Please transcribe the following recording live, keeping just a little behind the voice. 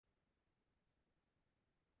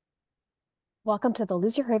Welcome to the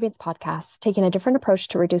Lose Your Cravings podcast, taking a different approach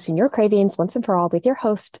to reducing your cravings once and for all with your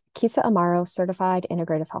host, Kisa Amaro, certified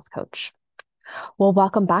integrative health coach. Well,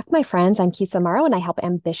 welcome back, my friends. I'm Kisa Amaro, and I help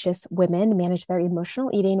ambitious women manage their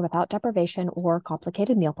emotional eating without deprivation or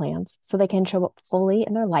complicated meal plans so they can show up fully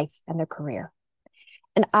in their life and their career.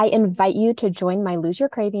 And I invite you to join my Lose Your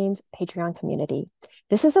Cravings Patreon community.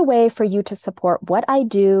 This is a way for you to support what I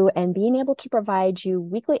do and being able to provide you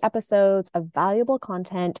weekly episodes of valuable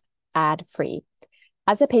content ad-free.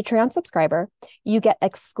 As a Patreon subscriber, you get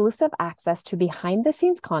exclusive access to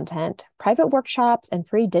behind-the-scenes content, private workshops, and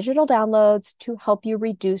free digital downloads to help you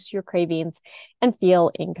reduce your cravings and feel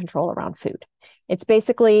in control around food. It's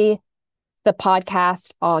basically the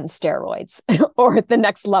podcast on steroids or the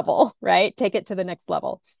next level, right? Take it to the next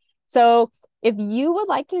level. So if you would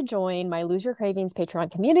like to join my Lose Your Cravings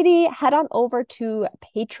Patreon community, head on over to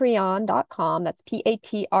patreon.com. That's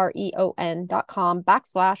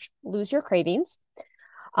patreon.com/lose your cravings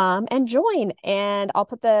and join. And I'll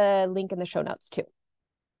put the link in the show notes too.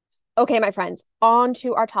 Okay, my friends, on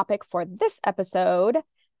to our topic for this episode,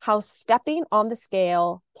 how stepping on the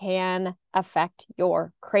scale can affect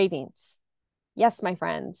your cravings. Yes, my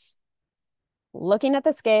friends, looking at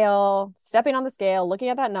the scale, stepping on the scale, looking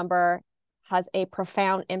at that number has a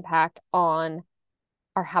profound impact on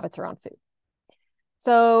our habits around food.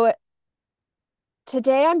 So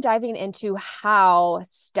today I'm diving into how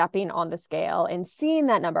stepping on the scale and seeing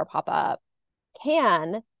that number pop up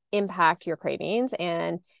can impact your cravings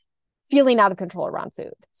and feeling out of control around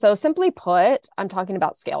food. So simply put, I'm talking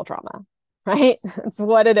about scale drama, right? It's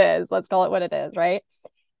what it is. Let's call it what it is, right?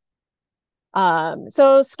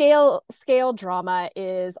 So scale drama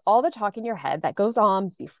is all the talk in your head that goes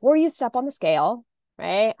on before you step on the scale,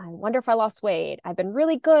 right? I wonder if I lost weight. I've been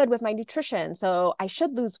really good with my nutrition, so I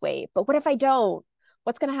should lose weight. But what if I don't?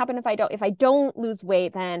 What's going to happen if I don't? If I don't lose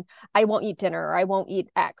weight, then I won't eat dinner, or I won't eat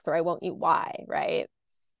X, or I won't eat Y, right?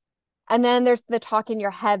 And then there's the talk in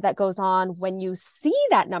your head that goes on when you see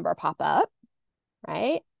that number pop up,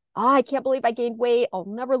 right? Oh, I can't believe I gained weight. I'll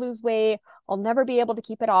never lose weight. I'll never be able to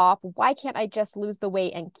keep it off. Why can't I just lose the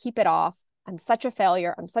weight and keep it off? I'm such a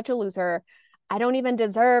failure. I'm such a loser. I don't even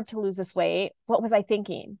deserve to lose this weight. What was I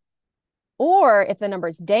thinking? Or if the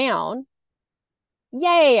number's down,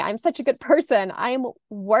 yay, I'm such a good person. I am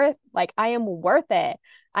worth it.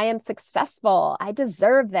 I am successful. I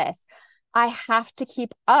deserve this. I have to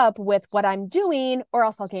keep up with what I'm doing or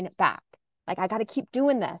else I'll gain it back. Like I got to keep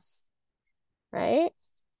doing this, right?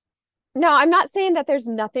 No, I'm not saying that there's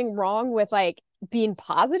nothing wrong with like being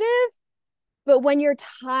positive, but when you're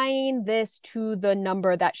tying this to the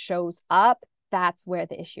number that shows up, that's where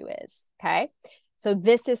the issue is. Okay. So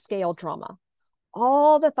this is scale drama.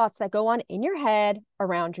 All the thoughts that go on in your head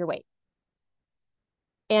around your weight.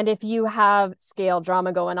 And if you have scale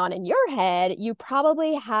drama going on in your head, you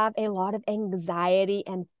probably have a lot of anxiety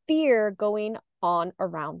and fear going on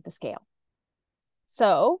around the scale.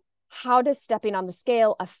 So how does stepping on the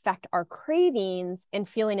scale affect our cravings and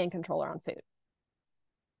feeling in control around food?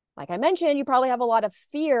 Like I mentioned, you probably have a lot of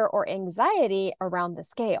fear or anxiety around the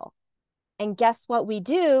scale. And guess what we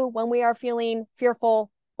do when we are feeling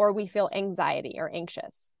fearful or we feel anxiety or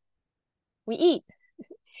anxious? We eat.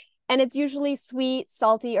 And it's usually sweet,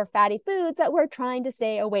 salty, or fatty foods that we're trying to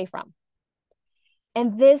stay away from.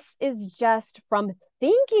 And this is just from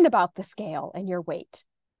thinking about the scale and your weight.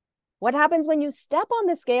 What happens when you step on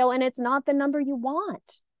the scale and it's not the number you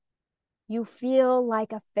want? You feel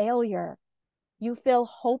like a failure. You feel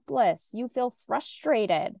hopeless. You feel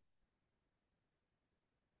frustrated.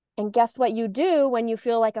 And guess what you do when you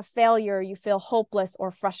feel like a failure, you feel hopeless or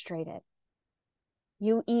frustrated?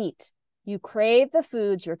 You eat. You crave the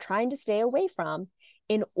foods you're trying to stay away from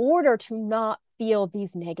in order to not feel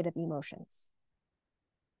these negative emotions.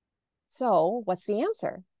 So, what's the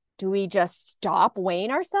answer? Do we just stop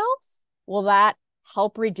weighing ourselves? Will that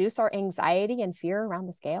help reduce our anxiety and fear around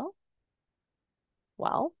the scale?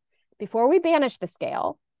 Well, before we banish the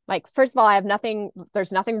scale, like, first of all,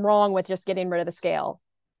 there's nothing wrong with just getting rid of the scale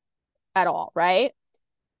at all, right?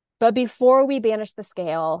 But before we banish the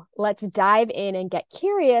scale, let's dive in and get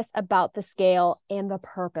curious about the scale and the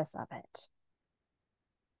purpose of it.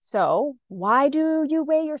 So, why do you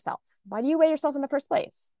weigh yourself? Why do you weigh yourself in the first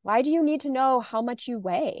place? Why do you need to know how much you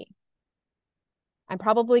weigh? I'm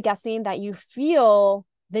probably guessing that you feel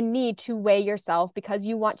the need to weigh yourself because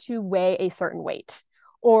you want to weigh a certain weight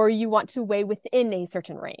or you want to weigh within a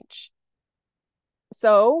certain range.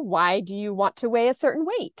 So why do you want to weigh a certain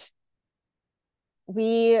weight?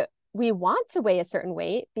 We want to weigh a certain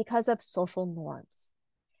weight because of social norms.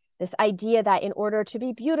 This idea that in order to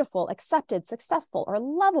be beautiful, accepted, successful, or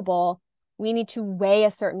lovable, We need to weigh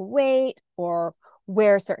a certain weight or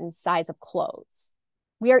wear a certain size of clothes.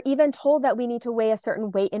 We are even told that we need to weigh a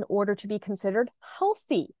certain weight in order to be considered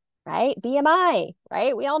healthy, right? BMI,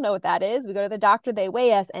 right? We all know what that is. We go to the doctor, they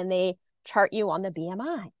weigh us, and they chart you on the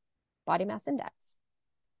BMI, body mass index.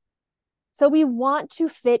 So we want to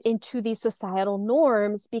fit into these societal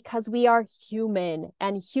norms because we are human,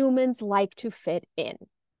 and humans like to fit in.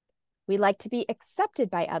 We like to be accepted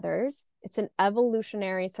by others. It's an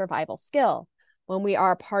evolutionary survival skill. When we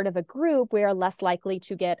are part of a group, we are less likely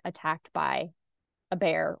to get attacked by a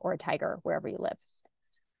bear or a tiger, wherever you live.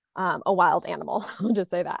 A wild animal, I'll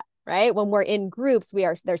just say that, right? When we're in groups,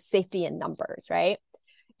 there's safety in numbers, right?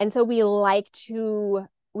 And so we like to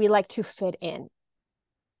fit in.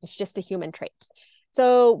 It's just a human trait.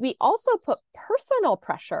 So we also put personal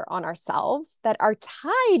pressure on ourselves that are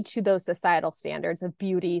tied to those societal standards of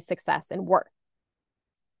beauty, success, and worth.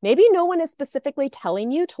 Maybe no one is specifically telling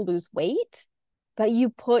you to lose weight, but you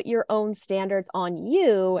put your own standards on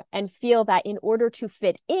you and feel that in order to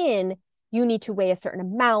fit in, you need to weigh a certain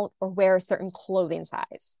amount or wear a certain clothing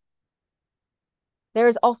size.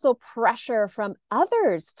 There's also pressure from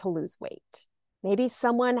others to lose weight. Maybe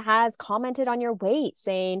someone has commented on your weight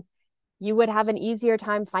saying you would have an easier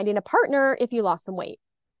time finding a partner if you lost some weight.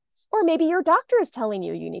 Or maybe your doctor is telling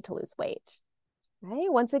you need to lose weight,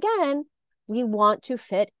 right? Once again, we want to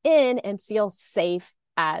fit in and feel safe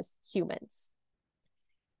as humans.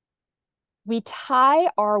 We tie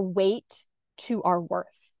our weight to our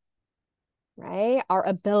worth, right? Our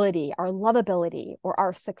ability, our lovability, or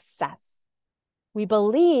our success. We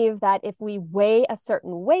believe that if we weigh a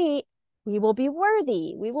certain weight, we will be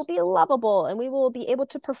worthy, we will be lovable, and we will be able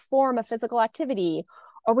to perform a physical activity,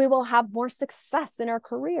 or we will have more success in our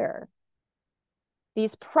career.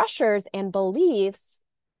 These pressures and beliefs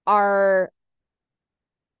are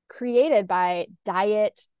created by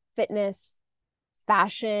diet, fitness,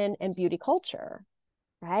 fashion, and beauty culture,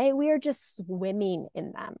 right? We are just swimming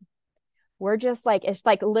in them. We're just like, it's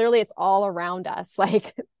like literally it's all around us.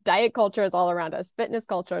 Like diet culture is all around us. Fitness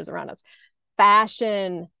culture is around us.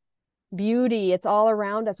 Fashion, beauty, it's all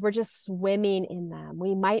around us. We're just swimming in them.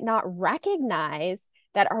 We might not recognize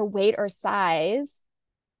that our weight or size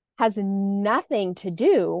has nothing to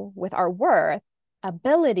do with our worth,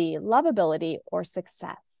 ability, lovability, or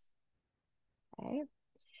success. Okay.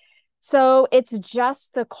 So it's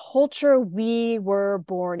just the culture we were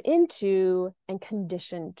born into and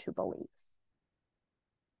conditioned to believe.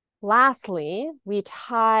 Lastly, we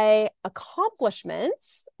tie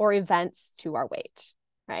accomplishments or events to our weight,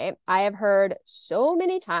 right? I have heard so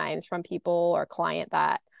many times from people or client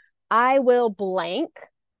that I will blank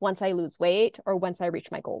once I lose weight or once I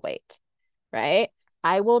reach my goal weight, right?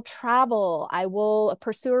 I will travel. I will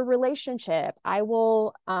pursue a relationship. I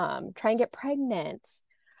will try and get pregnant.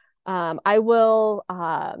 I will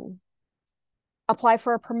apply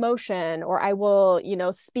for a promotion, or I will,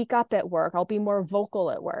 speak up at work. I'll be more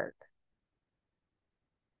vocal at work.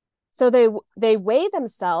 So they weigh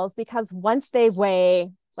themselves because once they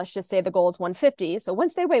weigh, let's just say the goal is 150. So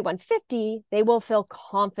once they weigh 150, they will feel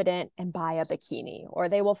confident and buy a bikini, or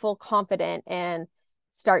they will feel confident and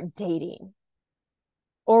start dating.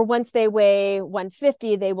 Or once they weigh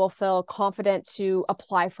 150, they will feel confident to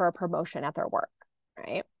apply for a promotion at their work,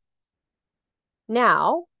 right?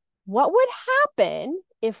 Now, what would happen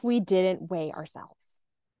if we didn't weigh ourselves?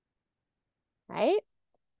 Right?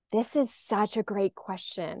 This is such a great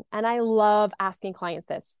question. And I love asking clients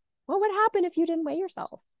this. What would happen if you didn't weigh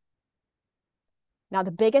yourself? Now,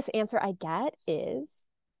 the biggest answer I get is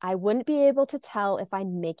I wouldn't be able to tell if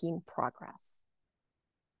I'm making progress.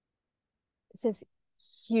 This is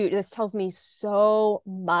huge. This tells me so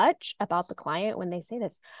much about the client when they say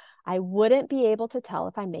this. I wouldn't be able to tell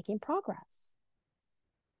if I'm making progress.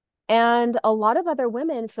 And a lot of other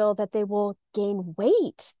women feel that they will gain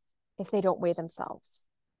weight if they don't weigh themselves,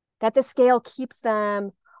 that the scale keeps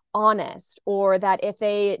them honest, or that if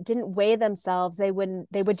they didn't weigh themselves, they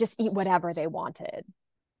would just eat whatever they wanted.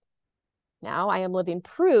 Now I am living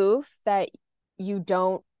proof that you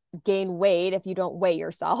don't gain weight if you don't weigh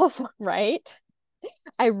yourself, right?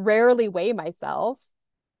 I rarely weigh myself,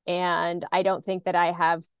 and I don't think that I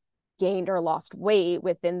have gained or lost weight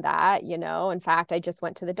within that, In fact, I just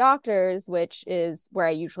went to the doctor's, which is where I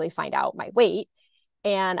usually find out my weight,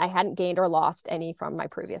 and I hadn't gained or lost any from my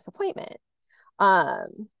previous appointment.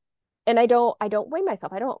 And I don't weigh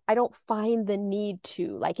myself. I don't find the need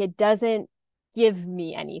to, like, it doesn't give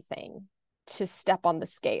me anything to step on the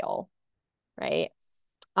scale, right?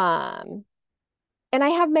 And I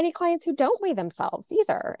have many clients who don't weigh themselves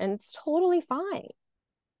either, and it's totally fine,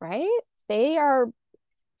 right? They are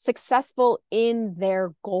successful in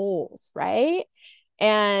their goals, right?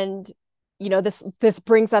 And this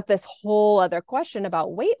brings up this whole other question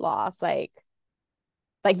about weight loss. Like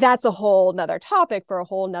that's a whole nother topic for a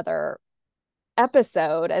whole nother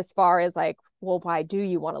episode, as far as like, well, why do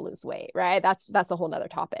you want to lose weight, right? That's a whole nother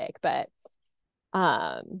topic. But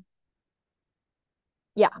um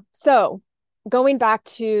yeah, so going back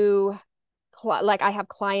to like, I have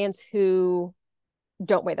clients who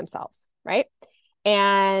don't weigh themselves, right?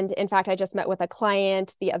 And in fact, I just met with a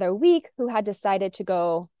client the other week who had decided to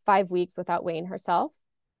go 5 weeks without weighing herself.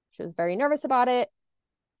 She was very nervous about it,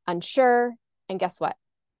 unsure, and guess what?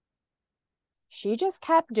 She just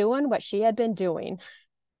kept doing what she had been doing,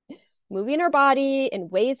 moving her body in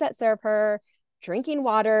ways that serve her, drinking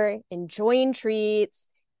water, enjoying treats,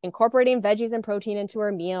 incorporating veggies and protein into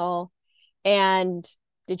her meal. And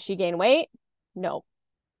did she gain weight? No,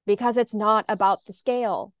 because it's not about the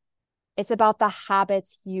scale. It's about the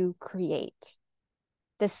habits you create.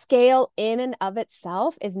 The scale in and of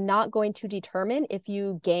itself is not going to determine if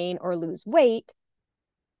you gain or lose weight,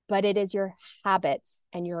 but it is your habits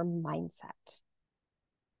and your mindset,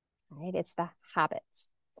 right? It's the habits.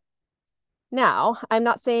 Now, I'm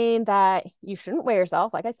not saying that you shouldn't weigh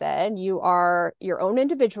yourself. Like I said, you are your own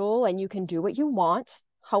individual and you can do what you want.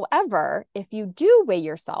 However, if you do weigh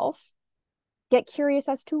yourself, get curious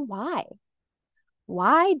as to why.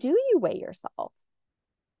 Why do you weigh yourself?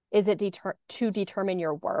 Is it to determine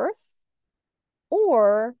your worth,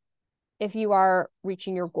 or if you are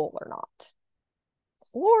reaching your goal or not?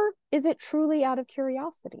 Or is it truly out of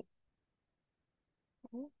curiosity?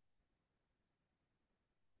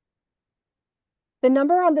 The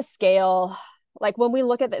number on the scale, like when we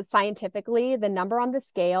look at it scientifically, the number on the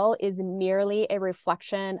scale is merely a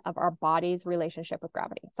reflection of our body's relationship with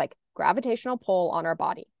gravity. It's like gravitational pull on our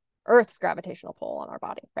body, Earth's gravitational pull on our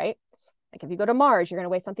body, right? Like if you go to Mars, you're going to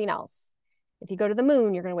weigh something else. If you go to the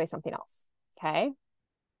moon, you're going to weigh something else. Okay.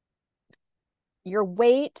 Your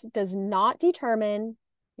weight does not determine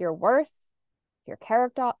your worth, your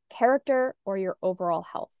character, or your overall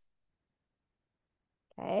health.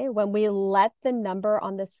 Okay. When we let the number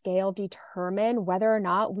on the scale determine whether or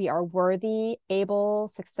not we are worthy, able,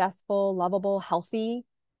 successful, lovable, healthy,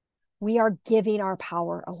 we are giving our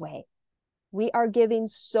power away. We are giving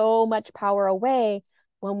so much power away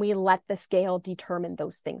when we let the scale determine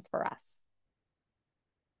those things for us.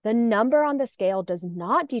 The number on the scale does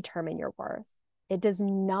not determine your worth. It does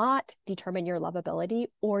not determine your lovability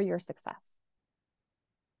or your success.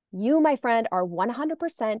 You, my friend, are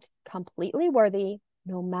 100% completely worthy,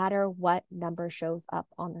 no matter what number shows up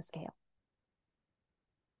on the scale.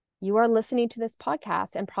 You are listening to this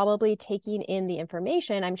podcast and probably taking in the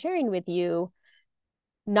information I'm sharing with you,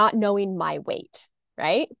 not knowing my weight,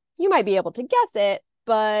 right? You might be able to guess it,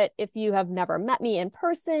 but if you have never met me in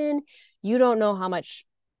person, you don't know how much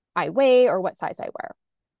I weigh or what size I wear.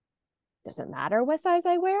 Does it matter what size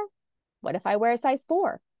I wear? What if I wear a size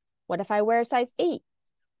 4? What if I wear a size 8?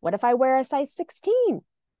 What if I wear a size 16?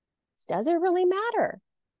 Does it really matter?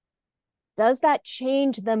 Does that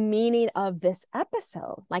change the meaning of this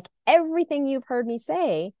episode? Like everything you've heard me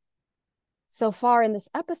say so far in this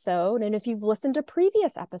episode, and if you've listened to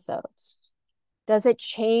previous episodes, does it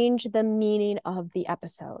change the meaning of the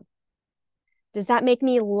episode? Does that make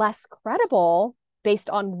me less credible based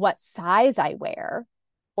on what size I wear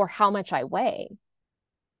or how much I weigh?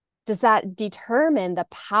 Does that determine the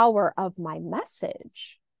power of my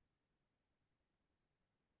message?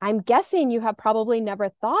 I'm guessing you have probably never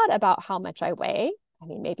thought about how much I weigh. I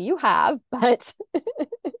mean, maybe you have, but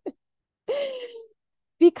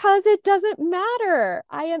because it doesn't matter.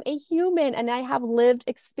 I am a human and I have lived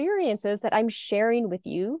experiences that I'm sharing with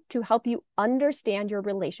you to help you understand your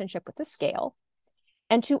relationship with the scale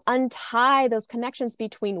and to untie those connections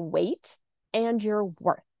between weight and your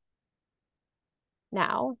worth.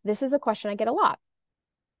 Now, this is a question I get a lot.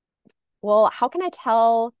 Well, how can I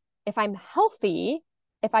tell if I'm healthy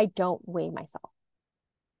if I don't weigh myself?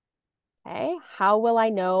 Okay, how will I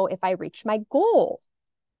know if I reach my goal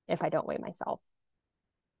if I don't weigh myself?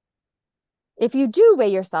 If you do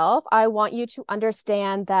weigh yourself, I want you to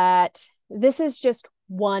understand that this is just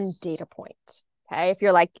one data point. Okay, if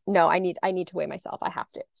you're like, no, I need to weigh myself, I have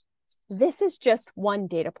to. This is just one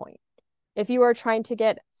data point. If you are trying to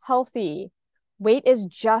get healthy, weight is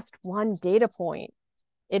just one data point.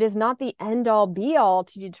 It is not the end all be all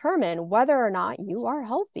to determine whether or not you are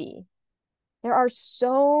healthy. There are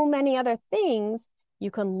so many other things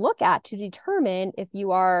you can look at to determine if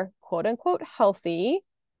you are quote unquote healthy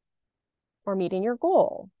or meeting your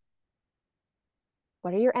goal.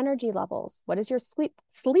 What are your energy levels? What is your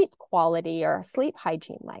sleep quality or sleep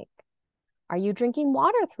hygiene like? Are you drinking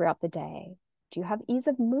water throughout the day? Do you have ease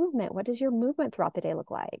of movement? What does your movement throughout the day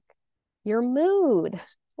look like? Your mood.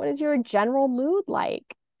 What is your general mood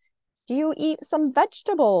like? Do you eat some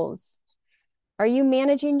vegetables? Are you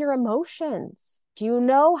managing your emotions? Do you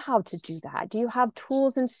know how to do that? Do you have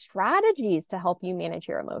tools and strategies to help you manage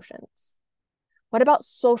your emotions? What about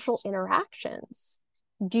social interactions?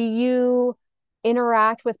 Do you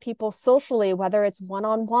interact with people socially, whether it's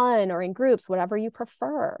one-on-one or in groups, whatever you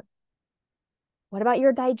prefer? What about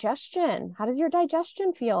your digestion? How does your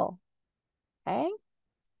digestion feel? Okay.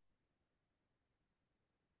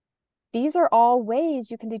 These are all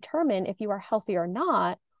ways you can determine if you are healthy or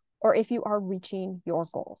not, or if you are reaching your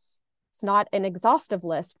goals. It's not an exhaustive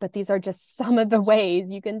list, but these are just some of the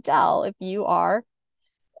ways you can tell if you are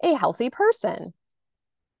a healthy person.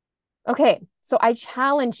 Okay, so I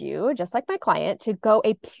challenge you, just like my client, to go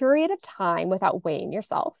a period of time without weighing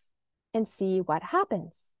yourself and see what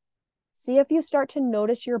happens. See if you start to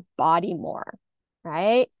notice your body more,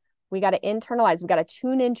 right? We got to internalize, we got to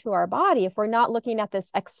tune into our body. If we're not looking at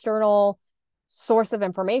this external source of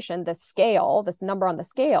information, this scale, this number on the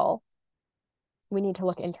scale, we need to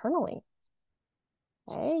look internally.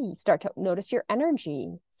 Okay, you start to notice your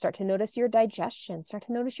energy, start to notice your digestion, start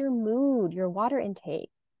to notice your mood, your water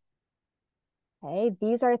intake. Okay,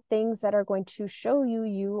 these are things that are going to show you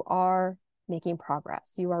you are making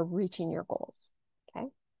progress, you are reaching your goals. Okay.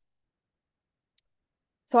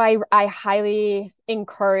 So I highly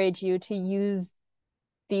encourage you to use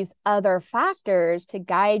these other factors to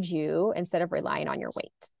guide you instead of relying on your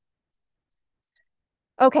weight.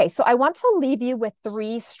 Okay, so I want to leave you with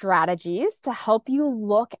 3 strategies to help you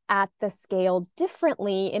look at the scale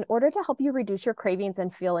differently in order to help you reduce your cravings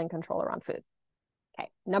and feel in control around food. Okay,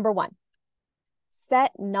 number 1,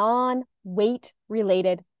 set non-weight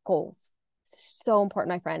related goals. This is so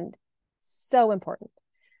important, my friend. So important.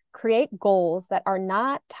 Create goals that are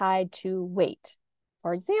not tied to weight.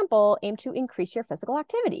 For example, aim to increase your physical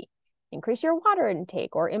activity, increase your water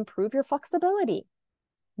intake, or improve your flexibility.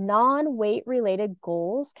 Non-weight related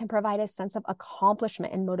goals can provide a sense of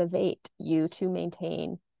accomplishment and motivate you to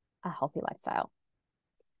maintain a healthy lifestyle.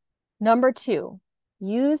 Number 2,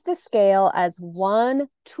 use the scale as one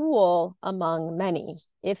tool among many.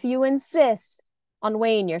 If you insist on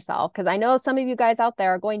weighing yourself, because I know some of you guys out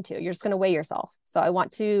there are going to, you're just going to weigh yourself. So I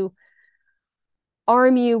want to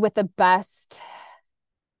arm you with the best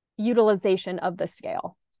utilization of the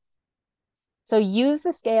scale. So use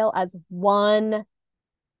the scale as one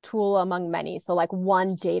tool among many. So like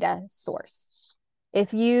one data source.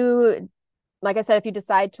 If you, like I said, if you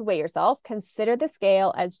decide to weigh yourself, consider the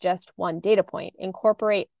scale as just one data point.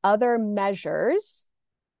 Incorporate other measures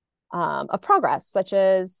of progress, such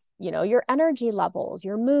as, your energy levels,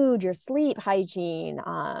 your mood, your sleep hygiene,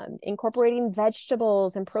 incorporating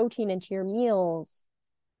vegetables and protein into your meals.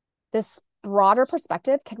 This broader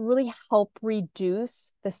perspective can really help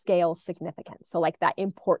reduce the scale significance. So like that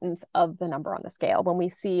importance of the number on the scale when we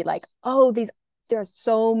see like, oh, there's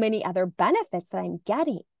so many other benefits that I'm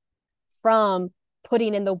getting from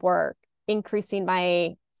putting in the work, increasing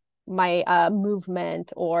my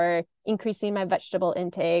movement, or increasing my vegetable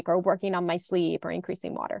intake, or working on my sleep, or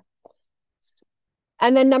increasing water.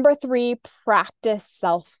 And then number 3, practice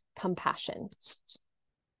self-compassion.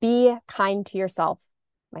 Be kind to yourself,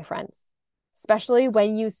 my friends, especially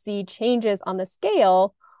when you see changes on the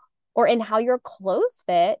scale or in how your clothes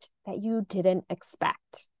fit that you didn't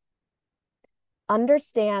expect.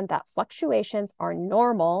 Understand that fluctuations are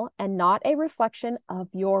normal and not a reflection of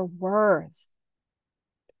your worth.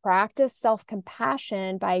 Practice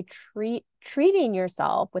self-compassion by treating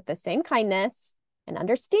yourself with the same kindness and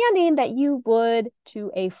understanding that you would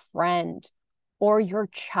to a friend or your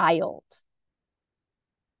child.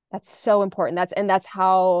 That's so important. That's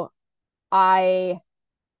how I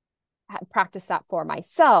practice that for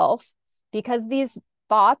myself, because these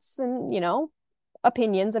thoughts and,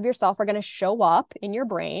 opinions of yourself are going to show up in your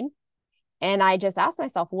brain. And I just ask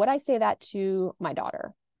myself, would I say that to my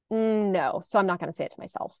daughter? No. So I'm not going to say it to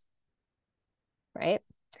myself. Right?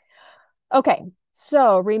 Okay.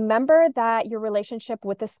 So remember that your relationship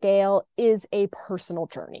with the scale is a personal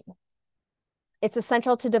journey. It's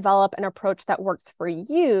essential to develop an approach that works for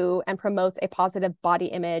you and promotes a positive body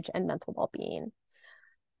image and mental well-being.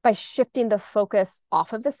 By shifting the focus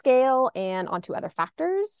off of the scale and onto other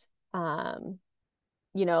factors,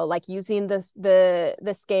 like using the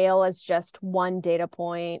scale as just one data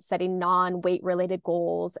point, setting non-weight related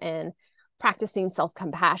goals, and practicing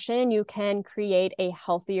self-compassion, you can create a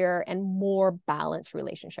healthier and more balanced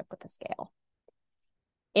relationship with the scale.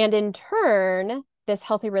 And in turn, this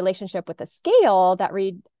healthy relationship with the scale that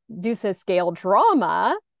reduces scale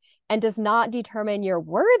drama and does not determine your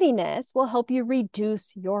worthiness will help you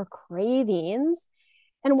reduce your cravings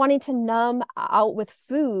and wanting to numb out with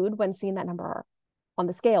food when seeing that number on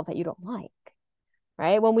the scale that you don't like,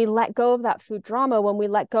 right? When we let go of that food drama, when we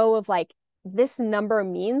let go of like, this number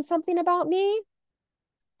means something about me,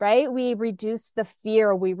 right? We reduce the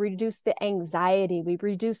fear, we reduce the anxiety, we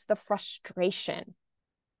reduce the frustration,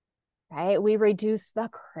 right? We reduce the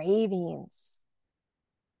cravings.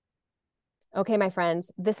 Okay, my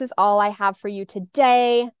friends, this is all I have for you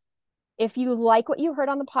today. If you like what you heard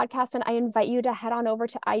on the podcast, then I invite you to head on over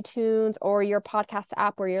to iTunes or your podcast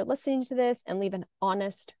app where you're listening to this and leave an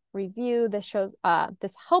honest review. This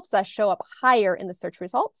helps us show up higher in the search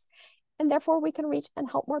results, and therefore we can reach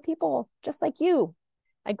and help more people just like you.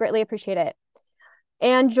 I greatly appreciate it.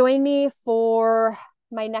 And join me for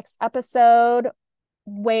my next episode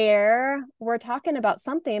where we're talking about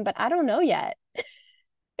something, but I don't know yet.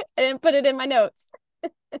 I didn't put it in my notes.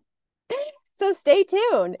 So stay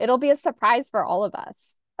tuned. It'll be a surprise for all of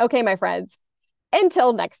us. Okay, my friends,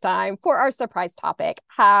 until next time for our surprise topic,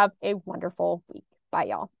 have a wonderful week. Bye,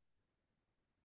 y'all.